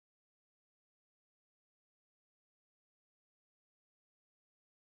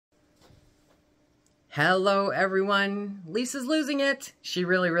Hello, everyone. Lisa's losing it. She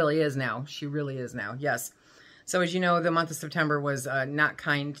really is now. She really is now. Yes. So as you know, the month of September was not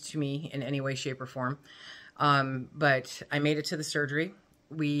kind to me in any way, shape, or form. But I made it to the surgery.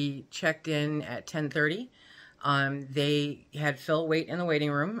 We checked in at 10:30. They had Phil wait in the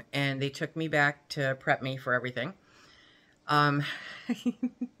waiting room, and they took me back to prep me for everything.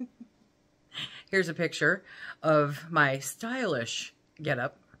 Here's a picture of my stylish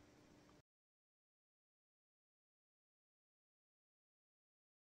getup.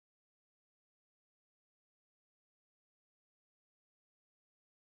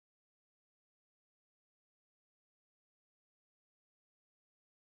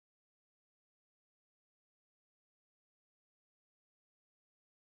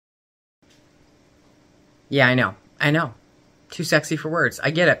 Yeah, I know. I know. Too sexy for words.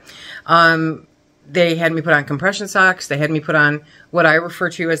 I get it. They had me put on compression socks. They had me put on what I refer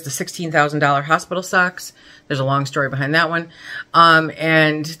to as the $16,000 hospital socks. There's a long story behind that one.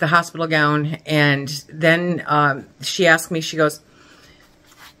 And the hospital gown. And then she asked me, she goes,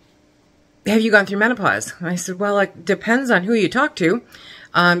 have you gone through menopause? And I said, well, it depends on who you talk to.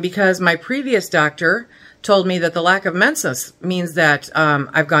 Because my previous doctor told me that the lack of menses means that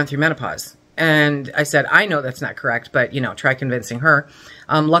I've gone through menopause. And I said, I know that's not correct, but, you know, try convincing her.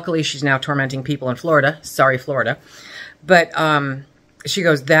 Luckily, she's now tormenting people in Florida. Sorry, Florida. But she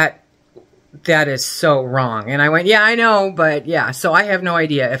goes, that is so wrong. And I went, yeah, I know, but yeah. So I have no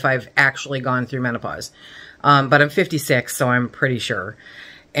idea if I've actually gone through menopause. But I'm 56, so I'm pretty sure.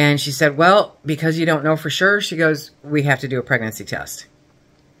 And she said, well, because you don't know for sure, she goes, we have to do a pregnancy test.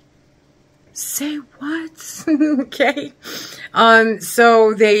 Say what? Okay.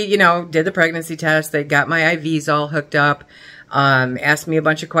 So they, you know, did the pregnancy test. They got my IVs all hooked up, asked me a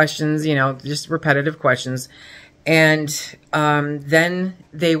bunch of questions, you know, just repetitive questions. And then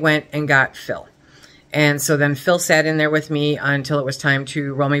they went and got Phil. And so then Phil sat in there with me until it was time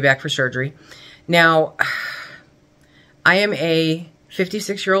to roll me back for surgery. Now, I am a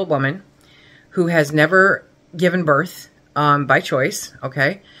 56-year-old woman who has never given birth by choice,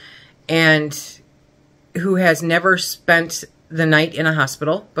 okay? And who has never spent the night in a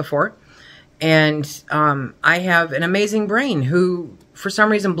hospital before. And I have an amazing brain who, for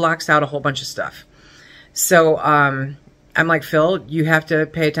some reason, blocks out a whole bunch of stuff. So I'm like, Phil, you have to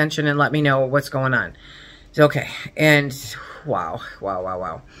pay attention and let me know what's going on. Okay. And wow.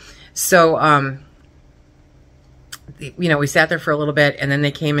 So, you know, we sat there for a little bit, and then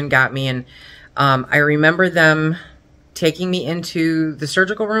they came and got me. And I remember them taking me into the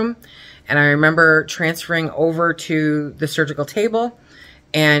surgical room, and I remember transferring over to the surgical table,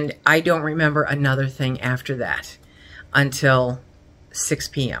 and I don't remember another thing after that until 6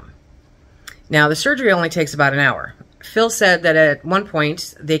 p.m. Now, the surgery only takes about an hour. Phil said that at one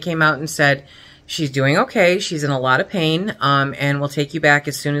point, they came out and said, she's doing okay, she's in a lot of pain, and we'll take you back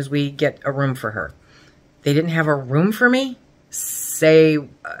as soon as we get a room for her. They didn't have a room for me? Say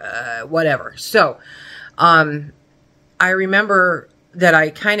whatever. So, I remember that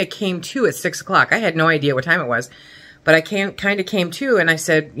I kind of came to at 6 o'clock. I had no idea what time it was, but I kind of came to, and I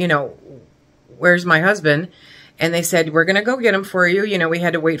said, you know, where's my husband? And they said, we're going to go get him for you. You know, we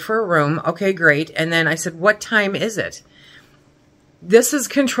had to wait for a room. Okay, great. And then I said, what time is it? This is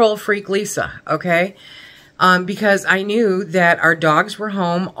control freak Lisa, okay? Because I knew that our dogs were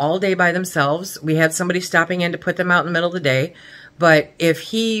home all day by themselves. We had somebody stopping in to put them out in the middle of the day. But if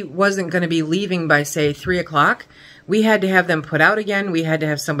he wasn't going to be leaving by, say, 3 o'clock, we had to have them put out again. We had to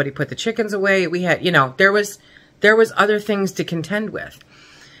have somebody put the chickens away. We had, you know, there was other things to contend with.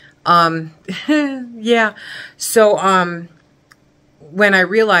 Yeah. So, when I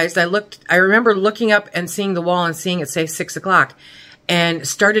realized, I remember looking up and seeing the wall and seeing it say 6 o'clock, and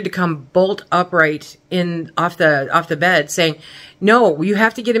started to come bolt upright off the bed, saying, no, you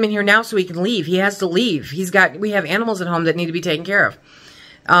have to get him in here now so he can leave. He has to leave. We have animals at home that need to be taken care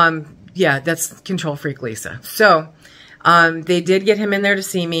of. Yeah, that's control freak Lisa. So, they did get him in there to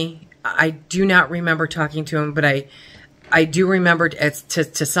see me. I do not remember talking to him, but I do remember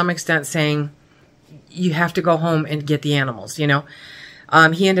to some extent saying, you have to go home and get the animals, you know.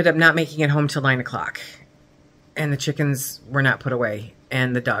 He ended up not making it home till 9 o'clock. And the chickens were not put away,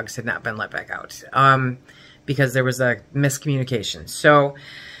 and the dogs had not been let back out because there was a miscommunication. So,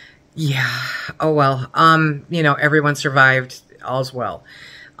 yeah, oh well. You know, everyone survived. All's well.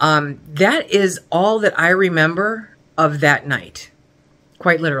 That is all that I remember of that night,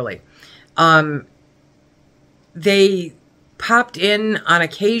 quite literally. They popped in on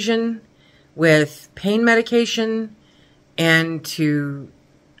occasion with pain medication and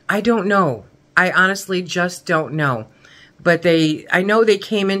I don't know. I honestly just don't know. but I know they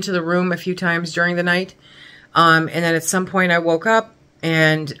came into the room a few times during the night. And then at some point I woke up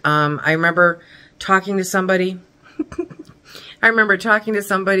and I remember talking to somebody. I remember talking to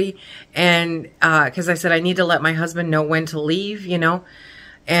somebody and because I said I need to let my husband know when to leave, you know.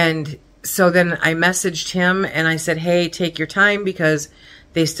 And so then I messaged him and I said, hey, take your time because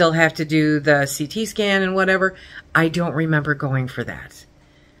they still have to do the CT scan and whatever. I don't remember going for that.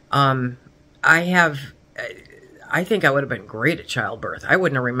 I think I would have been great at childbirth. I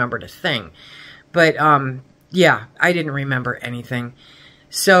wouldn't have remembered a thing. But yeah, I didn't remember anything.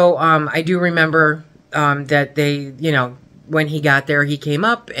 So I do remember that they, you know, when he got there, he came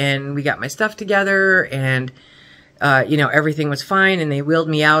up and we got my stuff together and, you know, everything was fine and they wheeled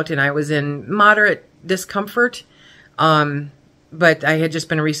me out and I was in moderate discomfort. But I had just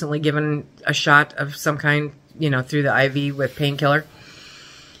been recently given a shot of some kind, you know, through the IV with painkiller.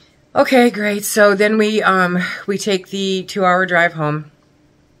 Okay, great. So then we take the 2-hour drive home.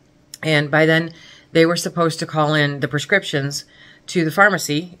 And by then they were supposed to call in the prescriptions to the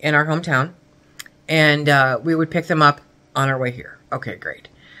pharmacy in our hometown. And we would pick them up on our way here. Okay, great.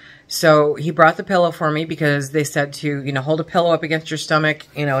 So he brought the pillow for me because they said to, you know, hold a pillow up against your stomach,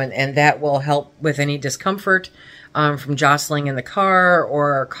 you know, and that will help with any discomfort from jostling in the car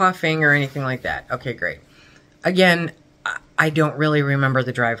or coughing or anything like that. Okay, great. Again, I don't really remember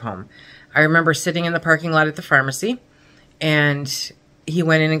the drive home. I remember sitting in the parking lot at the pharmacy and he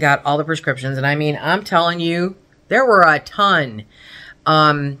went in and got all the prescriptions. And I mean, I'm telling you, there were a ton.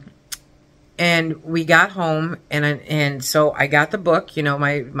 And we got home, and so I got the book, you know,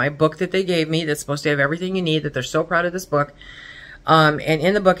 my book that they gave me that's supposed to have everything you need, that they're so proud of this book. And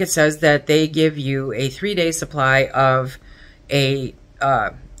in the book it says that they give you a 3-day supply of an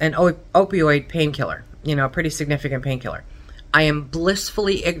opioid painkiller, you know, a pretty significant painkiller. I am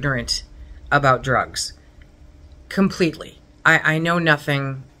blissfully ignorant about drugs. Completely. I know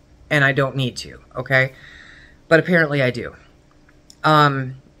nothing, and I don't need to, okay? But apparently I do.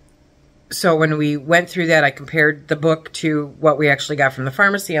 So when we went through that, I compared the book to what we actually got from the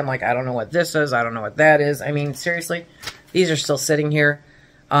pharmacy. I'm like, I don't know what this is. I don't know what that is. I mean, seriously, these are still sitting here.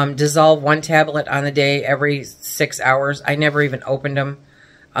 Dissolve 1 tablet on the day every 6 hours. I never even opened them.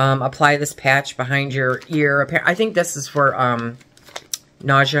 Apply this patch behind your ear. I think this is for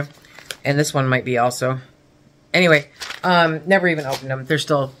nausea. And this one might be also. Anyway, never even opened them.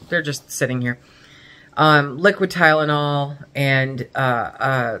 They're just sitting here. Liquid Tylenol and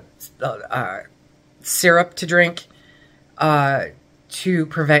syrup to drink to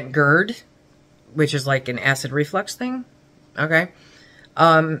prevent GERD, which is like an acid reflux thing. Okay.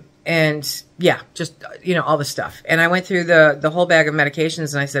 And yeah, just, you know, all the stuff. And I went through the whole bag of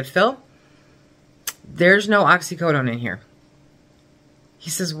medications and I said, Phil, there's no oxycodone in here. He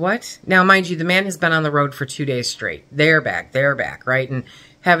says, what? Now, mind you, the man has been on the road for 2 days straight. They're back, right? And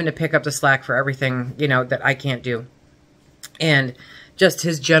having to pick up the slack for everything, you know, that I can't do. And just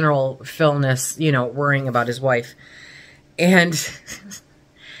his general Philness, you know, worrying about his wife. And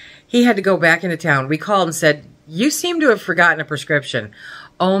he had to go back into town. We called and said, you seem to have forgotten a prescription.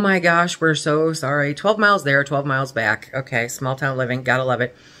 Oh my gosh, we're so sorry. 12 miles there, 12 miles back. Okay, small town living, gotta love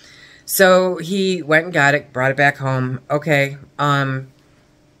it. So he went and got it, brought it back home. Okay,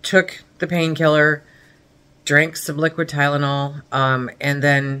 took the painkiller, drank some liquid Tylenol, and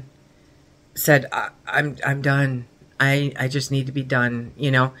then said, I'm done. I just need to be done, you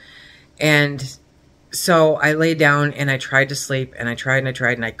know. And so I lay down and I tried to sleep and I tried and I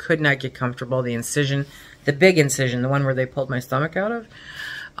tried and I could not get comfortable. The incision, the big incision, the one where they pulled my stomach out of,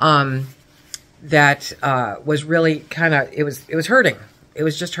 that was really kind of, it was hurting. It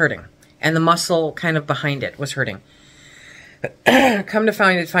was just hurting. And the muscle kind of behind it was hurting. Come to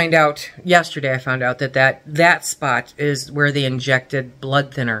find out, yesterday I found out that spot is where they injected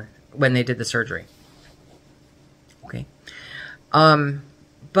blood thinner when they did the surgery. Okay.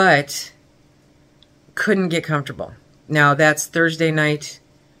 But couldn't get comfortable. Now that's Thursday night,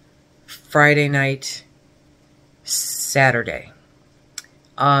 Friday night, Saturday.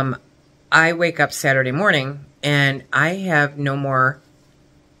 I wake up Saturday morning and I have no more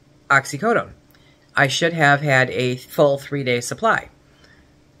oxycodone. I should have had a full 3-day supply.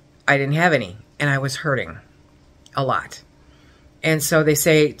 I didn't have any, and I was hurting a lot. And so they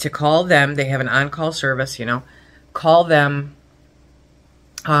say to call them. They have an on-call service, you know. Call them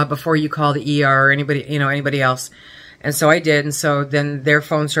before you call the ER or anybody else. And so I did, and so then their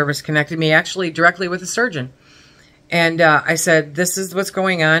phone service connected me actually directly with a surgeon. And I said, this is what's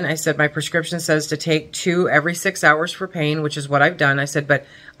going on. I said, my prescription says to take 2 every 6 hours for pain, which is what I've done. I said, but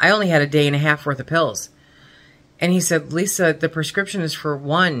I only had a day and a half worth of pills. And he said, Lisa, the prescription is for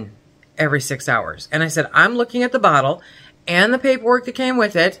 1 every 6 hours. And I said, I'm looking at the bottle, and the paperwork that came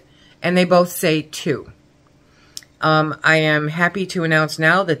with it, and they both say 2. I am happy to announce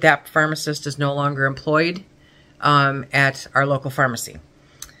now that that pharmacist is no longer employed at our local pharmacy,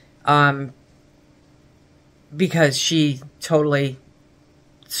 because she totally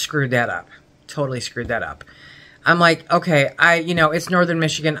screwed that up. Totally screwed that up. I'm like, okay, you know, it's Northern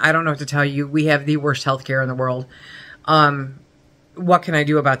Michigan. I don't know what to tell you. We have the worst healthcare in the world. What can I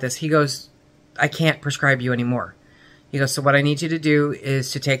do about this? He goes, I can't prescribe you anymore. He goes, so what I need you to do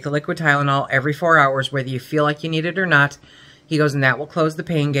is to take the liquid Tylenol every 4 hours, whether you feel like you need it or not. He goes, and that will close the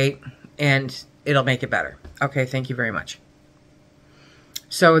pain gate, and it'll make it better. Okay, thank you very much.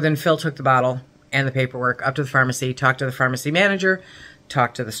 So then Phil took the bottle and the paperwork up to the pharmacy, talked to the pharmacy manager,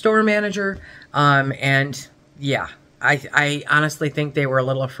 talked to the store manager, and yeah, I honestly think they were a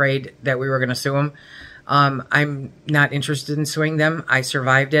little afraid that we were going to sue them. I'm not interested in suing them. I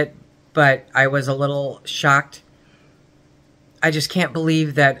survived it, but I was a little shocked. I just can't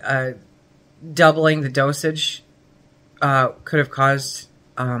believe that doubling the dosage could have caused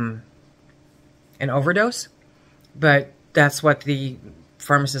an overdose. But that's what the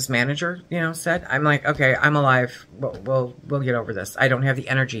pharmacist manager, you know, said. I'm like, okay, I'm alive. We'll get over this. I don't have the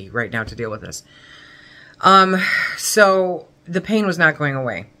energy right now to deal with this. So the pain was not going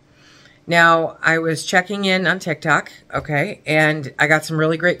away. Now, I was checking in on TikTok, okay, and I got some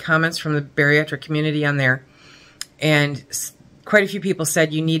really great comments from the bariatric community on there. And quite a few people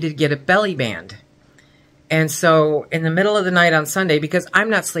said you needed to get a belly band. And so in the middle of the night on Sunday, because I'm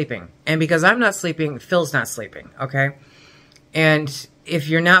not sleeping, and because I'm not sleeping, Phil's not sleeping, okay? And if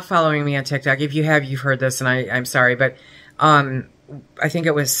you're not following me on TikTok, if you have, you've heard this, and I'm sorry, but I think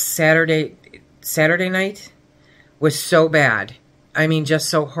it was Saturday night was so bad. I mean, just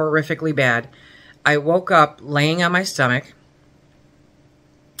so horrifically bad. I woke up laying on my stomach,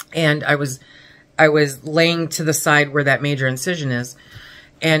 and I was laying to the side where that major incision is,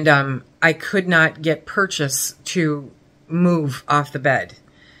 and I could not get purchase to move off the bed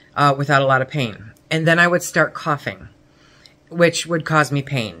without a lot of pain. And then I would start coughing, which would cause me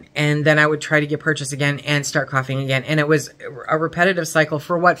pain. And then I would try to get purchase again and start coughing again. And it was a repetitive cycle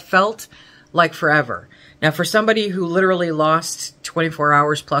for what felt like forever. Now, for somebody who literally lost 24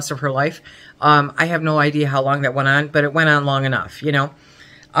 hours plus of her life, I have no idea how long that went on, but it went on long enough, you know?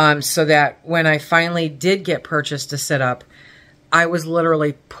 So that when I finally did get purchase to sit up, I was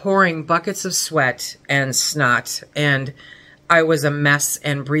literally pouring buckets of sweat and snot, and I was a mess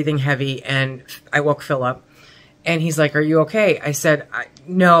and breathing heavy, and I woke Phil up, and he's like, are you okay? I said,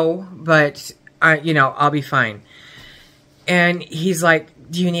 no, but you know, I'll be fine. And he's like,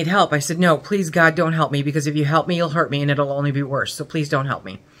 do you need help? I said, no, please, God, don't help me, because if you help me, you'll hurt me, and it'll only be worse, so please don't help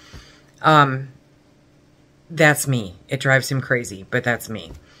me. That's me. It drives him crazy, but that's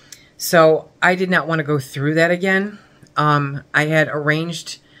me. So I did not want to go through that again. I had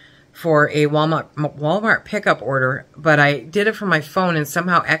arranged for a Walmart pickup order, but I did it from my phone and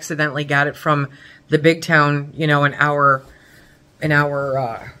somehow accidentally got it from the big town, you know, an hour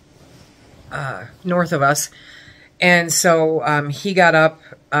north of us. And so he got up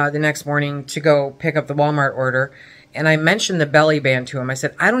the next morning to go pick up the Walmart order. And I mentioned the belly band to him. I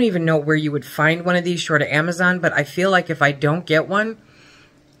said, I don't even know where you would find one of these short of Amazon, but I feel like if I don't get one,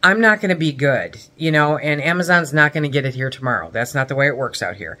 I'm not going to be good, you know, and Amazon's not going to get it here tomorrow. That's not the way it works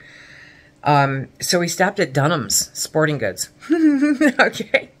out here. So we stopped at Dunham's Sporting Goods.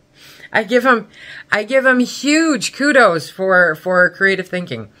 Okay. I give him huge kudos for creative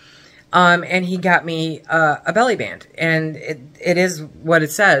thinking. And he got me a belly band, and it is what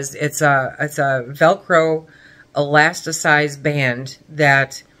it says. It's a Velcro elasticized band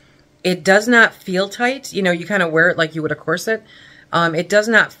that it does not feel tight. You know, you kind of wear it like you would a corset. It does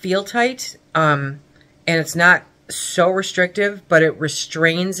not feel tight, and it's not so restrictive, but it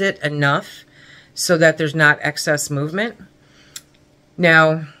restrains it enough so that there's not excess movement.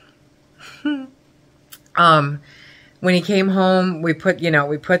 Now, when he came home, we put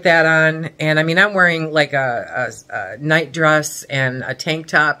that on, and I mean, I'm wearing like a night dress and a tank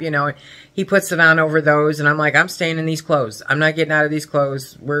top, you know. He puts it on over those, and I'm like, I'm staying in these clothes. I'm not getting out of these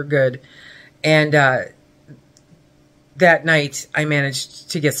clothes. We're good. And that night, I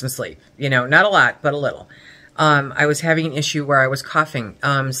managed to get some sleep. You know, not a lot, but a little. I was having an issue where I was coughing.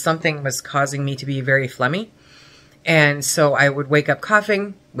 Something was causing me to be very phlegmy. And so I would wake up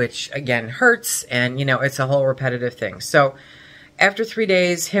coughing, which again hurts, and you know, it's a whole repetitive thing. So after 3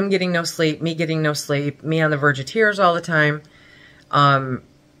 days, him getting no sleep, me getting no sleep, me on the verge of tears all the time,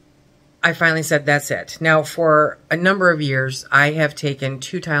 I finally said, that's it. Now, for a number of years, I have taken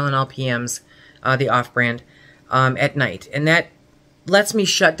 2 Tylenol PMs, the off-brand, at night. And that lets me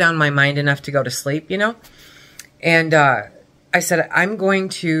shut down my mind enough to go to sleep, you know. And I said, I'm going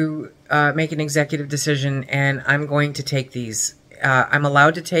to make an executive decision, and I'm going to take these. I'm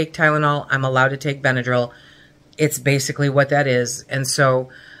allowed to take Tylenol. I'm allowed to take Benadryl. It's basically what that is. And so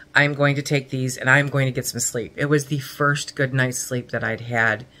I'm going to take these, and I'm going to get some sleep. It was the first good night's sleep that I'd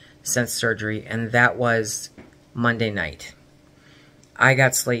had since surgery, and that was Monday night. I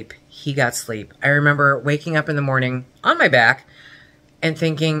got sleep. He got sleep. I remember waking up in the morning on my back and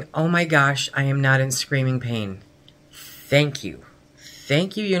thinking, oh my gosh, I am not in screaming pain. Thank you.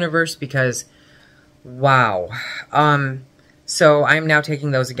 Thank you, universe, because wow. So I'm now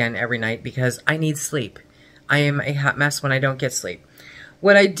taking those again every night because I need sleep. I am a hot mess when I don't get sleep.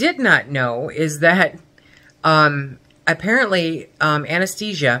 What I did not know is that apparently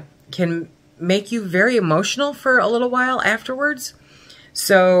anesthesia can make you very emotional for a little while afterwards.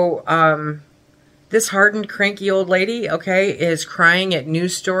 So this hardened, cranky old lady, okay, is crying at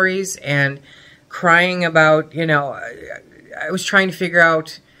news stories and crying about, you know, I was trying to figure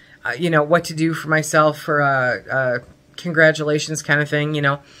out, you know, what to do for myself for a congratulations kind of thing, you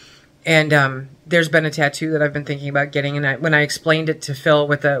know. And there's been a tattoo that I've been thinking about getting, and when I explained it to Phil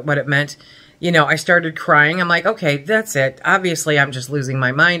what it meant, you know, I started crying. I'm like, okay, that's it. Obviously, I'm just losing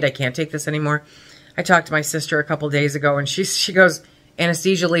my mind. I can't take this anymore. I talked to my sister a couple days ago, and she goes,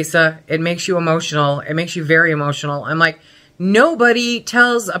 anesthesia, Lisa, it makes you emotional. It makes you very emotional. I'm like, nobody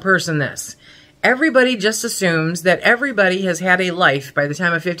tells a person this. Everybody just assumes that everybody has had a life by the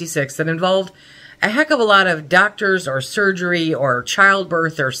time of 56 that involved a heck of a lot of doctors or surgery or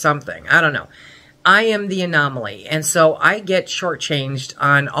childbirth or something. I don't know. I am the anomaly, and so I get shortchanged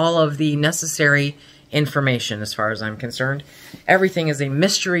on all of the necessary information as far as I'm concerned. Everything is a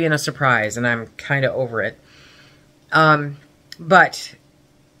mystery and a surprise, and I'm kind of over it. But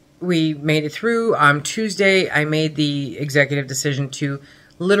we made it through. On Tuesday, I made the executive decision to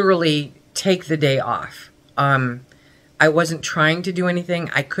literally take the day off. I wasn't trying to do anything.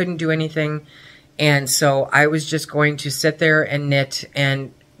 I couldn't do anything. And so I was just going to sit there and knit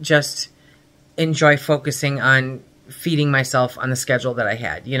and just enjoy focusing on feeding myself on the schedule that I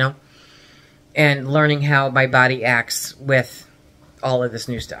had, you know, and learning how my body acts with all of this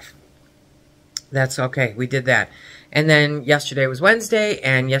new stuff. That's okay. We did that. And then yesterday was Wednesday,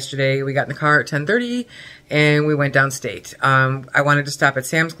 and yesterday we got in the car at 10:30 and we went downstate. I wanted to stop at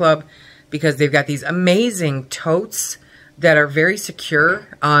Sam's Club because they've got these amazing totes that are very secure.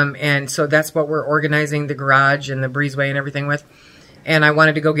 And so that's what we're organizing the garage and the breezeway and everything with. And I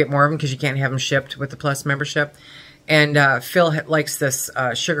wanted to go get more of them because you can't have them shipped with the Plus membership. And Phil likes this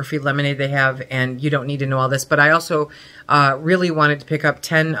sugar-free lemonade they have, and you don't need to know all this. But I also really wanted to pick up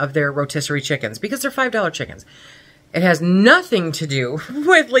 10 of their rotisserie chickens because they're $5 chickens. It has nothing to do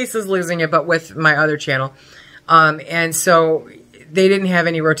with Lisa's losing it, but with my other channel. And so they didn't have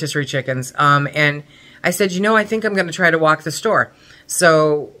any rotisserie chickens. And I said, you know, I think I'm going to try to walk the store.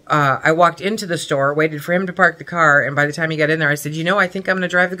 So I walked into the store, waited for him to park the car, and by the time he got in there, I said, you know, I think I'm going to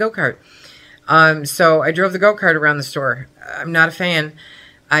drive the go-kart. So I drove the go-kart around the store. I'm not a fan.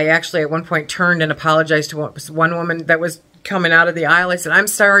 I actually at one point turned and apologized to one woman that was coming out of the aisle. I said, I'm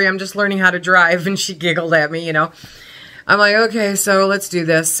sorry, I'm just learning how to drive. And she giggled at me, you know. I'm like, okay, so let's do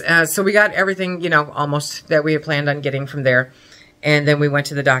this. So we got everything, you know, almost that we had planned on getting from there. And then we went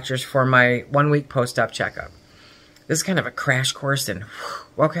to the doctor's for my 1-week post-op checkup. This is kind of a crash course in,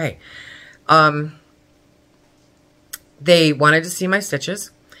 okay. They wanted to see my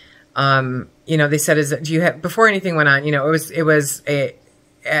stitches. You know, they said, do you have, before anything went on, you know, it was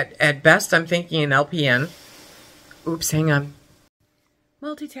at best, I'm thinking an LPN. Oops, hang on.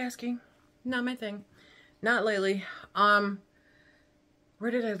 Multitasking, not my thing. Not lately. Where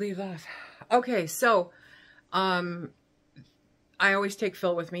did I leave off? Okay, so, I always take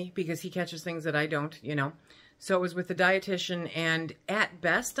Phil with me because he catches things that I don't, you know. So it was with the dietitian, and at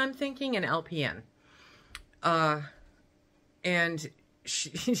best, I'm thinking an LPN. And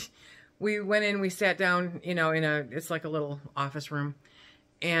we went in, we sat down, you know, it's like a little office room.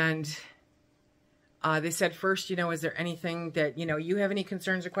 And they said, first, you know, is there anything that, you know, you have any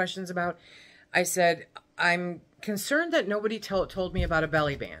concerns or questions about? I said, I'm concerned that nobody told me about a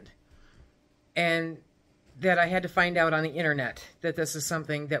belly band. And that I had to find out on the internet that this is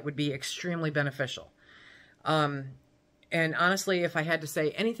something that would be extremely beneficial. And honestly, if I had to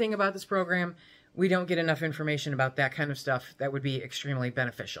say anything about this program, we don't get enough information about that kind of stuff that would be extremely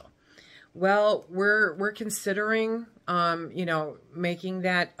beneficial. Well, we're considering, you know, making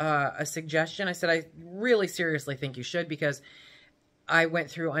that a suggestion. I said, I really seriously think you should because I went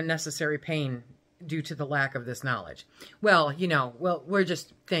through unnecessary pain due to the lack of this knowledge. Well, you know, well,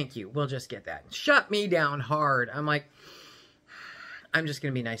 thank you. We'll just get that. Shut me down hard. I'm like, I'm just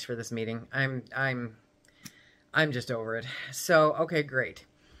going to be nice for this meeting. I'm just over it. So, okay, great.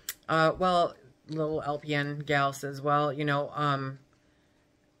 Well, little LPN gal says, well,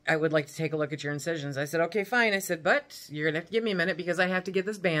 I would like to take a look at your incisions. I said, okay, fine. I said, but you're going to have to give me a minute because I have to get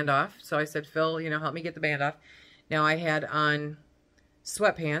this band off. So I said, Phil, help me get the band off. Now I had on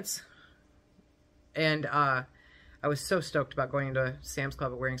sweatpants, and I was so stoked about going to Sam's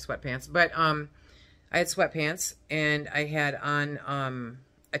Club and wearing sweatpants. But I had sweatpants, and I had on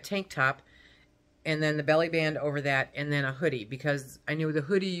a tank top, and then the belly band over that, and then a hoodie, because I knew the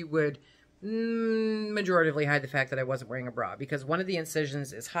hoodie would majoritively hide the fact that I wasn't wearing a bra, because one of the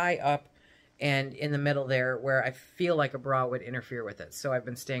incisions is high up and in the middle there where I feel like a bra would interfere with it. So I've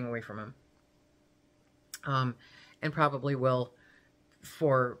been staying away from them. And probably will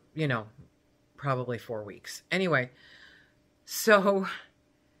for, probably 4 weeks. Anyway, so,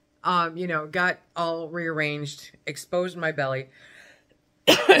 got all rearranged, exposed my belly.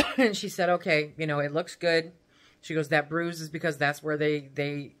 And she said, okay, it looks good. She goes, that bruise is because that's where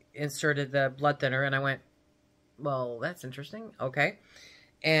they inserted the blood thinner. And I went, well, that's interesting. Okay.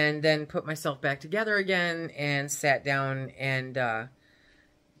 And then put myself back together again and sat down and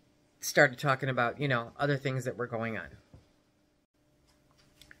started talking about, other things that were going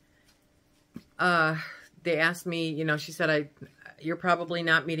on. They asked me, she said, you're probably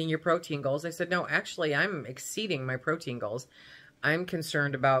not meeting your protein goals. I said, no, actually, I'm exceeding my protein goals. I'm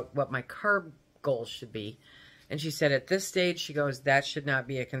concerned about what my carb goals should be. And she said, at this stage, she goes, that should not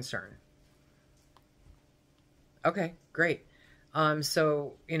be a concern. Okay, great.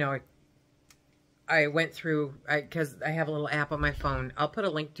 So, I went through, because I have a little app on my phone. I'll put a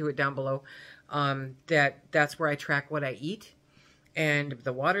link to it down below. That's where I track what I eat and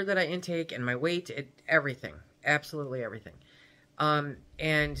the water that I intake and my weight, everything, absolutely everything.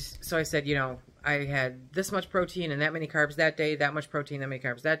 And so I said, I had this much protein and that many carbs that day, that much protein, that many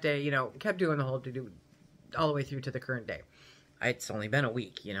carbs that day, kept doing the whole to-do all the way through to the current day. It's only been a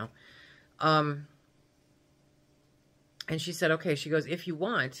week, And she said, okay, she goes, if you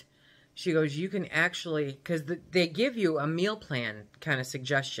want, she goes, you can actually, because they give you a meal plan kind of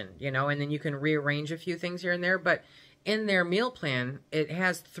suggestion, and then you can rearrange a few things here and there. But in their meal plan, it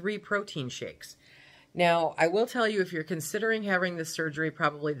has 3 protein shakes. Now, I will tell you, if you're considering having this surgery,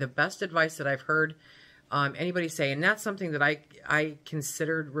 probably the best advice that I've heard anybody say, and that's something that I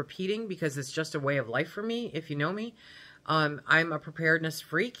considered repeating because it's just a way of life for me, if you know me. I'm a preparedness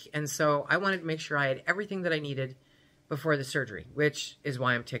freak, and so I wanted to make sure I had everything that I needed before the surgery, which is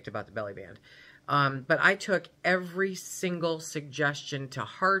why I'm ticked about the belly band. But I took every single suggestion to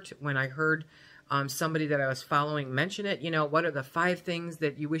heart when I heard somebody that I was following mention it. What are the 5 things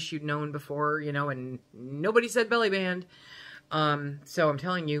that you wish you'd known before, and nobody said belly band. So I'm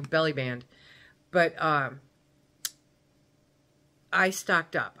telling you, belly band. But I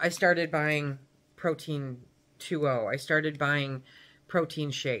stocked up. I started buying Protein 2.0. I started buying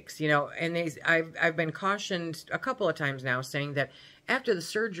protein shakes, and I've been cautioned a couple of times now saying that after the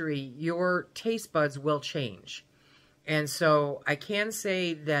surgery, your taste buds will change. And so I can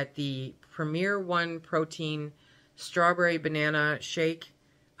say that the Premier One protein strawberry banana shake,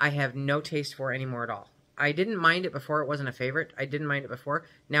 I have no taste for anymore at all. I didn't mind it before. It wasn't a favorite. I didn't mind it before.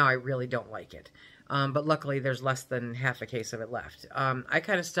 Now I really don't like it. But luckily there's less than half a case of it left. I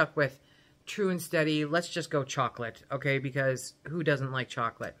kind of stuck with True and Steady. Let's just go chocolate, okay? Because who doesn't like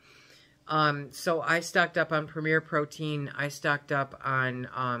chocolate? So I stocked up on Premier Protein. I stocked up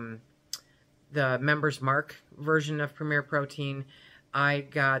on the Members Mark version of Premier Protein. I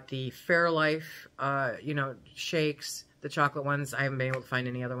got the Fairlife, shakes, the chocolate ones. I haven't been able to find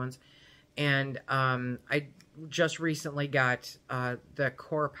any other ones. And I just recently got the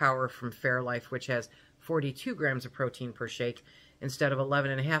Core Power from Fairlife, which has 42 grams of protein per shake. Instead of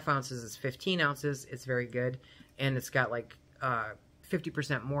 11.5 ounces, it's 15 ounces. It's very good. And it's got like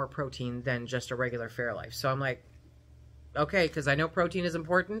 50% more protein than just a regular Fairlife. So I'm like, okay, because I know protein is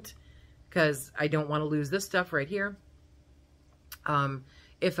important, because I don't want to lose this stuff right here,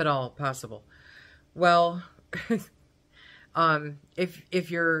 if at all possible. Well,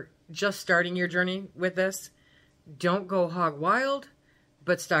 if you're just starting your journey with this, don't go hog wild,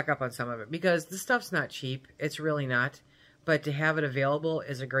 but stock up on some of it, because the stuff's not cheap. It's really not. But to have it available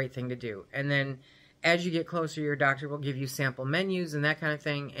is a great thing to do. And then as you get closer, your doctor will give you sample menus and that kind of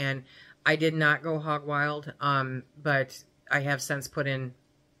thing. And I did not go hog wild, but I have since put in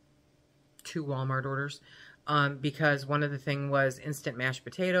 2 Walmart orders because one of the thing was instant mashed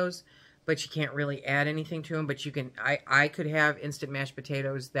potatoes, but you can't really add anything to them. But you can, I could have instant mashed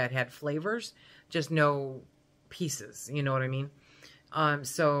potatoes that had flavors, just no pieces. You know what I mean?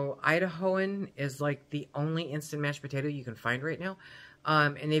 So Idahoan is like the only instant mashed potato you can find right now.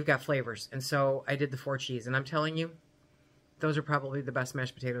 And they've got flavors. And so I did the 4 cheese. And I'm telling you, those are probably the best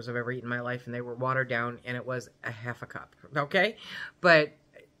mashed potatoes I've ever eaten in my life. And they were watered down, and it was a half a cup. Okay? But,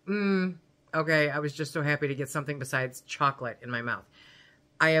 okay, I was just so happy to get something besides chocolate in my mouth.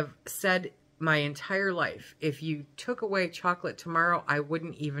 I have said my entire life, if you took away chocolate tomorrow, I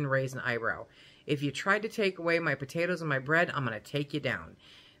wouldn't even raise an eyebrow. If you tried to take away my potatoes and my bread, I'm going to take you down.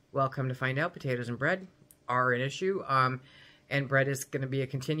 Well, come to find out, potatoes and bread are an issue. And bread is going to be a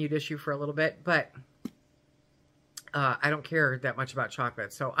continued issue for a little bit. But I don't care that much about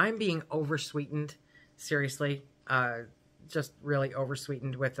chocolate. So I'm being oversweetened, seriously. Just really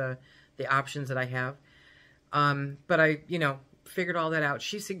oversweetened with the options that I have. But I, figured all that out.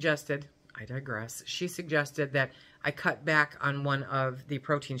 She suggested, I digress, she suggested that I cut back on one of the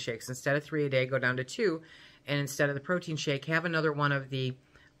protein shakes. Instead of 3 a day, go down to 2. And instead of the protein shake, have another one of the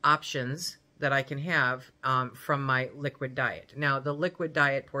options that I can have from my liquid diet. Now, the liquid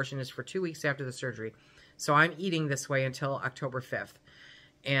diet portion is for 2 weeks after the surgery. So I'm eating this way until October 5th.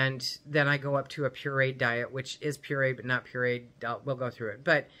 And then I go up to a pureed diet, which is pureed but not pureed. We'll go through it.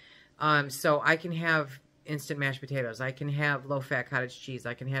 But so I can have instant mashed potatoes. I can have low-fat cottage cheese.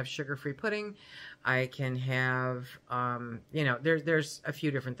 I can have sugar-free pudding. I can have, there's a few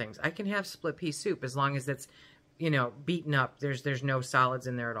different things. I can have split pea soup as long as it's, beaten up. There's no solids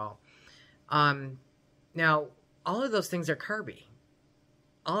in there at all. Now, all of those things are carby.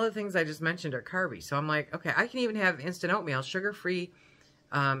 All the things I just mentioned are carby. So I'm like, okay, I can even have instant oatmeal, sugar-free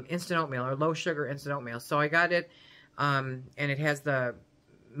instant oatmeal or low-sugar instant oatmeal. So I got it, and it has the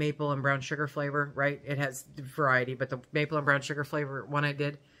maple and brown sugar flavor, right? It has variety, but the maple and brown sugar flavor one I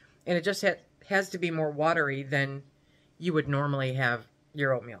did, and it just has to be more watery than you would normally have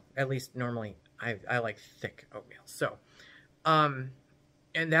your oatmeal. At least normally, I like thick oatmeal. So, and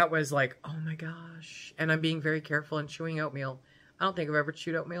that was like, oh my gosh. And I'm being very careful in chewing oatmeal. I don't think I've ever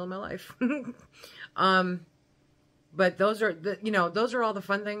chewed oatmeal in my life. But those are those are all the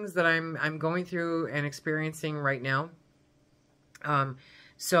fun things that I'm going through and experiencing right now.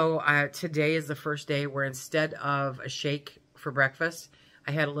 So today is the first day where instead of a shake for breakfast,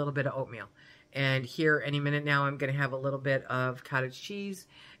 I had a little bit of oatmeal. And here any minute now, I'm going to have a little bit of cottage cheese.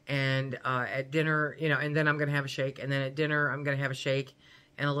 And at dinner, and then I'm going to have a shake. And then at dinner, I'm going to have a shake.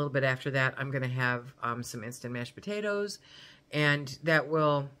 And a little bit after that, I'm going to have some instant mashed potatoes. And that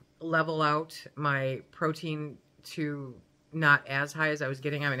will level out my protein to not as high as I was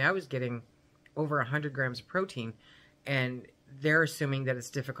getting. I mean, I was getting over 100 grams of protein. And they're assuming that it's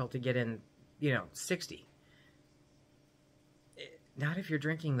difficult to get in, 60. Not if you're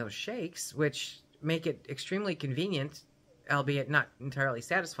drinking those shakes, which make it extremely convenient, albeit not entirely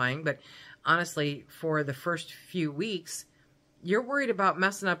satisfying. But honestly, for the first few weeks, you're worried about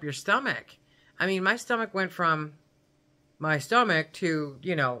messing up your stomach. I mean, my stomach went from my stomach to,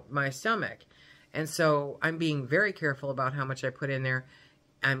 my stomach. And so I'm being very careful about how much I put in there.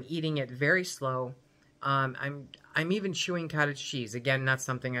 I'm eating it very slow. I'm even chewing cottage cheese. Again, not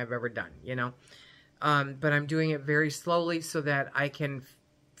something I've ever done, but I'm doing it very slowly so that I can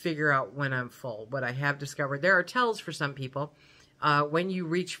figure out when I'm full. What I have discovered, there are tells for some people. When you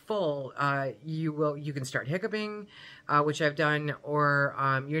reach full, you can start hiccuping, which I've done,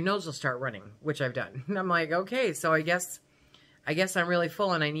 or your nose will start running, which I've done. And I'm like, okay, so I guess I'm really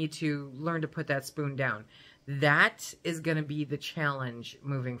full and I need to learn to put that spoon down. That is going to be the challenge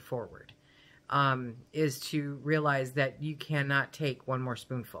moving forward. Is to realize that you cannot take one more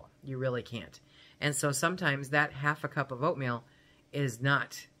spoonful. You really can't. And so sometimes that half a cup of oatmeal is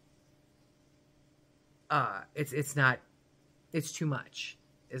not, it's too much,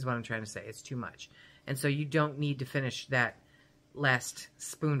 is what I'm trying to say. It's too much. And so you don't need to finish that last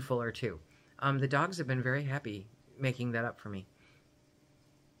spoonful or two. The dogs have been very happy making that up for me.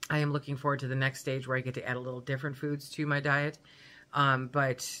 I am looking forward to the next stage where I get to add a little different foods to my diet.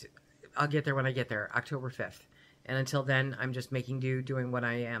 But I'll get there when I get there, October 5th. And until then, I'm just making do, doing what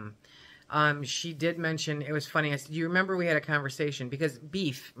I am. She did mention, it was funny, I said, do you remember we had a conversation? Because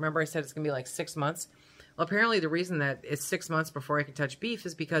beef, remember I said it's going to be like 6 months? Well, apparently the reason that it's 6 months before I can touch beef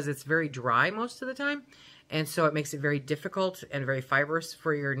is because it's very dry most of the time. And so it makes it very difficult and very fibrous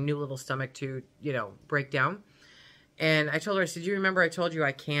for your new little stomach to, break down. And I told her, I said, do you remember I told you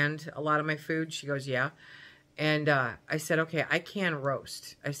I canned a lot of my food? She goes, yeah. And I said, okay, I can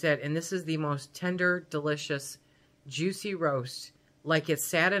roast. I said, and this is the most tender, delicious, juicy roast. Like it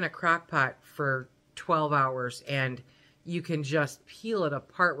sat in a crock pot for 12 hours and you can just peel it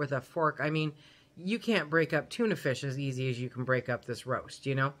apart with a fork. I mean, you can't break up tuna fish as easy as you can break up this roast,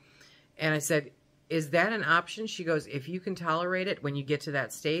 And I said, is that an option? She goes, if you can tolerate it when you get to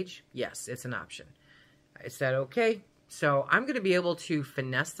that stage, yes, it's an option. I said, okay. So I'm going to be able to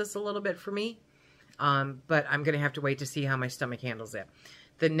finesse this a little bit for me. But I'm going to have to wait to see how my stomach handles it.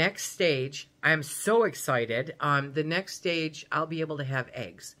 The next stage, I'm so excited. The next stage, I'll be able to have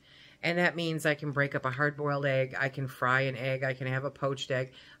eggs. And that means I can break up a hard-boiled egg. I can fry an egg. I can have a poached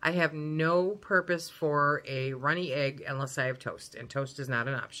egg. I have no purpose for a runny egg unless I have toast. And toast is not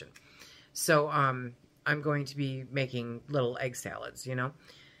an option. So I'm going to be making little egg salads, you know,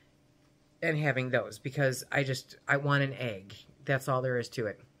 and having those because I want an egg. That's all there is to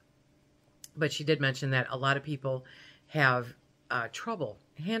it. But she did mention that a lot of people have trouble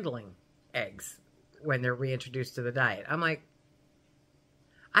handling eggs when they're reintroduced to the diet. I'm like,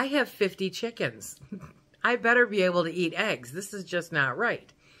 I have 50 chickens. I better be able to eat eggs. This is just not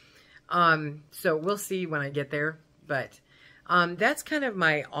right. So we'll see when I get there. But that's kind of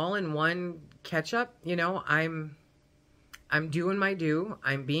my all-in-one catch-up. You know, I'm doing my due.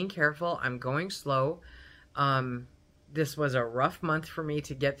 I'm being careful. I'm going slow. This was a rough month for me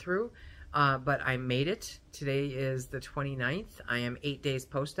to get through. But I made it. Today is the 29th. I am 8 days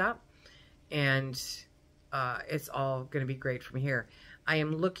post-op. And it's all going to be great from here. I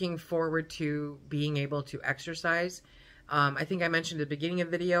am looking forward to being able to exercise. I think I mentioned at the beginning of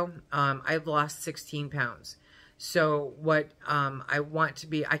the video, I've lost 16 pounds. So what I want to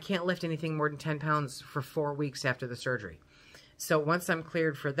be, I can't lift anything more than 10 pounds for 4 weeks after the surgery. So once I'm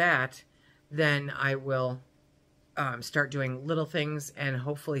cleared for that, then I will start doing little things and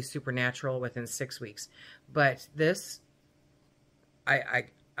hopefully supernatural within 6 weeks. But this,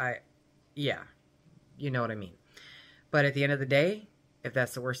 yeah, you know what I mean. But at the end of the day, if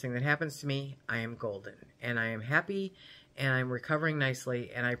that's the worst thing that happens to me, I am golden. And I am happy, and I'm recovering nicely,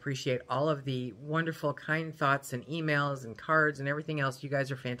 and I appreciate all of the wonderful, kind thoughts and emails and cards and everything else. You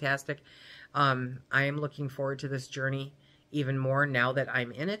guys are fantastic. I am looking forward to this journey even more now that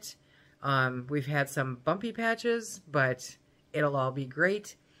I'm in it. We've had some bumpy patches, but it'll all be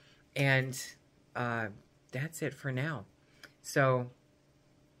great. And that's it for now. So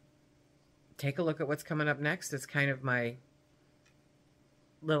take a look at what's coming up next. It's kind of my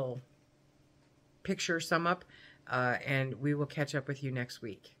little picture sum up, and we will catch up with you next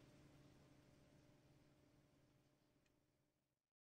week.